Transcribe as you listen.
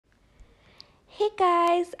Hey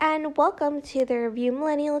guys, and welcome to the Review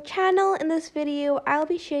Millennial channel. In this video, I'll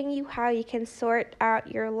be showing you how you can sort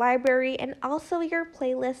out your library and also your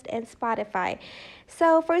playlist in Spotify.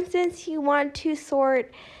 So for instance, you want to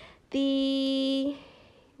sort the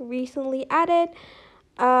recently added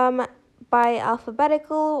by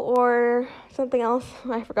alphabetical or something else,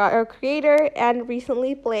 I forgot, or creator and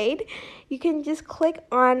recently played. You can just click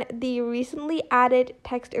on the recently added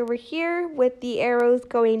text over here with the arrows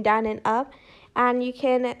going down and up, and you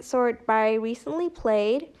can sort by recently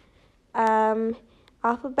played,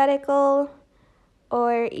 alphabetical,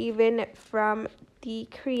 or even from the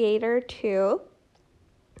creator too.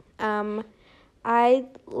 I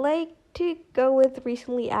like to go with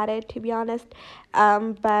recently added, to be honest,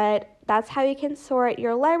 but that's how you can sort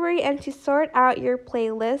your library. And to sort out your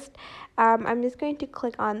playlist, I'm just going to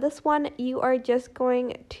click on this one. You are just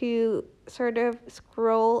going to sort of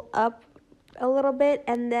scroll up a little bit,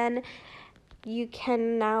 and then you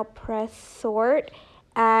can now press sort,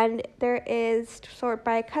 and there is sort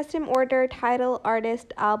by custom order, title,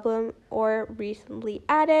 artist, album, or recently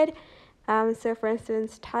added. So for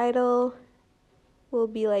instance, title will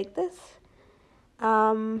be like this,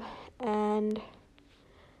 and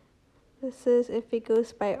this is if it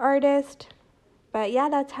goes by artist. But yeah,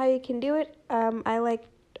 that's how you can do it. I like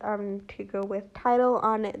to go with title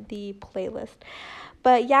on the playlist.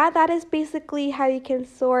 But yeah, that is basically how you can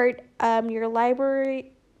sort your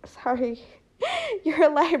library, your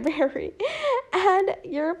library and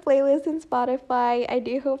your playlist in Spotify. I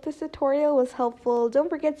do hope this tutorial was helpful. Don't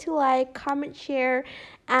forget to like, comment, share,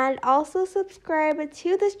 and also subscribe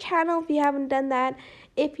to this channel if you haven't done that.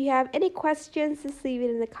 If you have any questions, just leave it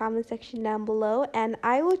in the comment section down below, and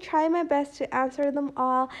I will try my best to answer them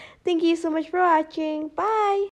all. Thank you so much for watching. Bye!